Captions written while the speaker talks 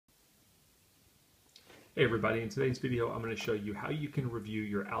Hey everybody, in today's video I'm going to show you how you can review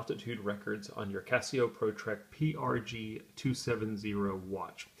your altitude records on your Casio Pro Trek PRG-270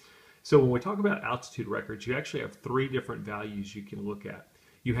 watch. So when we talk about altitude records, you actually have three different values you can look at.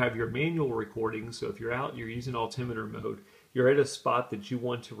 You have your manual recordings, so if you're out, you're using altimeter mode, you're at a spot that you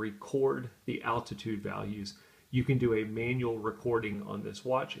want to record the altitude values, you can do a manual recording on this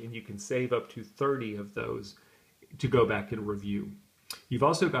watch and you can save up to 30 of those to go back and review. You've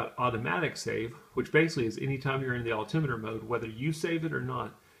also got automatic save, which basically is anytime you're in the altimeter mode, whether you save it or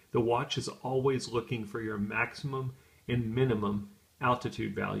not, the watch is always looking for your maximum and minimum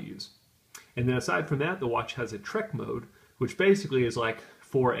altitude values. And then aside from that, the watch has a trek mode, which basically is like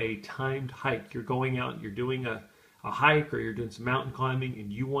for a timed hike. You're going out, you're doing a hike or you're doing some mountain climbing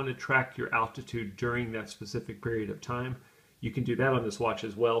and you want to track your altitude during that specific period of time. You can do that on this watch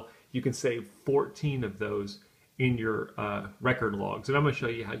as well. You can save 14 of those in your record logs, and I'm going to show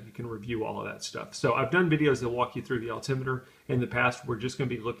you how you can review all of that stuff. So I've done videos that walk you through the altimeter in the past. We're just going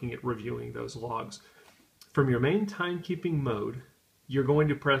to be looking at reviewing those logs. From your main timekeeping mode, you're going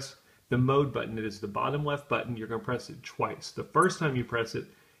to press the mode button. It is the bottom left button. You're going to press it twice. The first time you press it,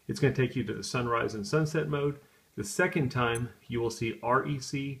 it's going to take you to the sunrise and sunset mode. The second time, you will see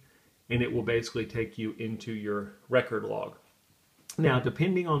REC, and it will basically take you into your record log. Now,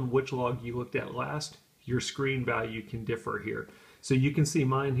 depending on which log you looked at last, your screen value can differ here. So you can see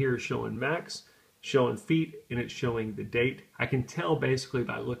mine here is showing max, showing feet, and it's showing the date. I can tell basically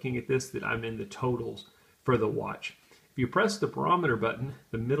by looking at this that I'm in the totals for the watch. If you press the barometer button,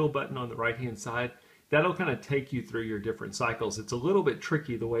 the middle button on the right hand side, that'll kind of take you through your different cycles. It's a little bit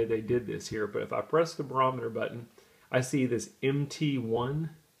tricky the way they did this here, but if I press the barometer button, I see this MT1.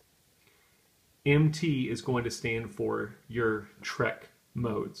 MT is going to stand for your trek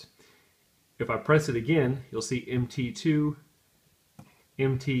modes. If I press it again, you'll see MT2,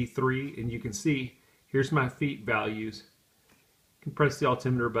 MT3, and you can see here's my feet values. You can press the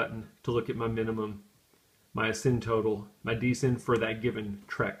altimeter button to look at my minimum, my ascend total, my descend for that given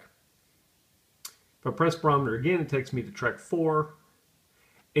trek. If I press barometer again, it takes me to trek 4,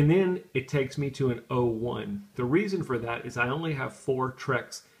 and then it takes me to an 01. The reason for that is I only have 4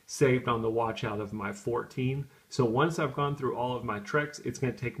 treks saved on the watch out of my 14. So once I've gone through all of my treks, it's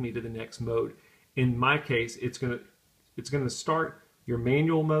going to take me to the next mode. In my case, it's going to start your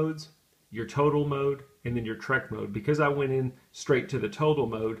manual modes, your total mode, and then your trek mode. Because I went in straight to the total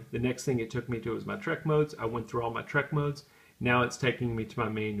mode, the next thing it took me to was my trek modes. I went through all my trek modes. Now it's taking me to my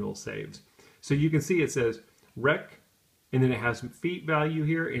manual saves. So you can see it says rec, and then it has feet value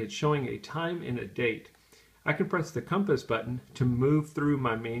here, and it's showing a time and a date. I can press the compass button to move through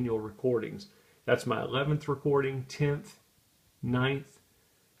my manual recordings. That's my 11th recording, 10th, 9th,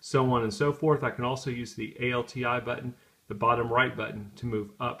 so on and so forth. I can also use the ALTI button, the bottom right button, to move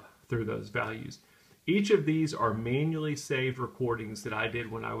up through those values. Each of these are manually saved recordings that I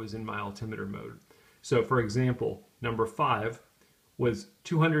did when I was in my altimeter mode. So for example, number 5 was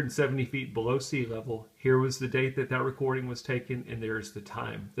 270 feet below sea level. Here was the date that that recording was taken, and there's the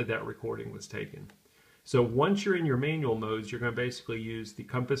time that that recording was taken. So once you're in your manual modes, you're going to basically use the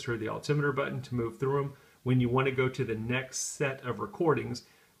compass or the altimeter button to move through them. When you want to go to the next set of recordings,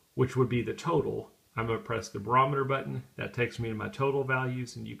 which would be the total, I'm going to press the barometer button. That takes me to my total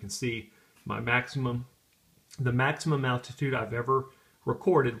values, and you can see my maximum. The maximum altitude I've ever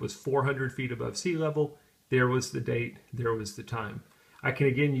recorded was 400 feet above sea level. There was the date, there was the time. I can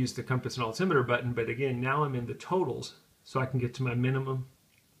again use the compass and altimeter button, but again, now I'm in the totals, so I can get to my minimum,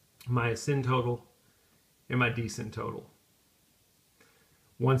 my ascend total, and my descent total.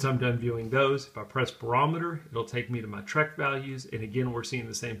 Once I'm done viewing those, if I press barometer, it'll take me to my trek values, and again we're seeing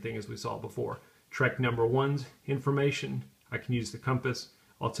the same thing as we saw before. Trek number 1's information, I can use the compass,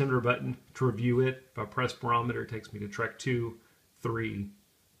 altimeter button to review it. If I press barometer, it takes me to trek 2, 3,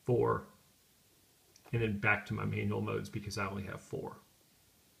 4, and then back to my manual modes because I only have 4.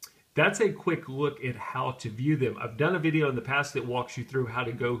 That's a quick look at how to view them. I've done a video in the past that walks you through how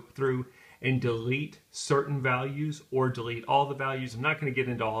to go through and delete certain values or delete all the values. I'm not going to get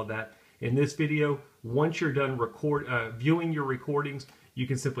into all of that in this video. Once you're done viewing your recordings, you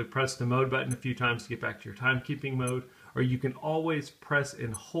can simply press the mode button a few times to get back to your timekeeping mode, or you can always press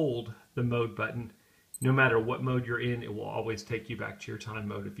and hold the mode button. No matter what mode you're in, it will always take you back to your time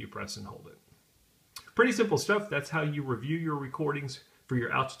mode if you press and hold it. Pretty simple stuff. That's how you review your recordings for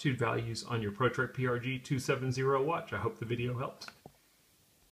your altitude values on your Pro Trek PRG-270 watch. I hope the video helps.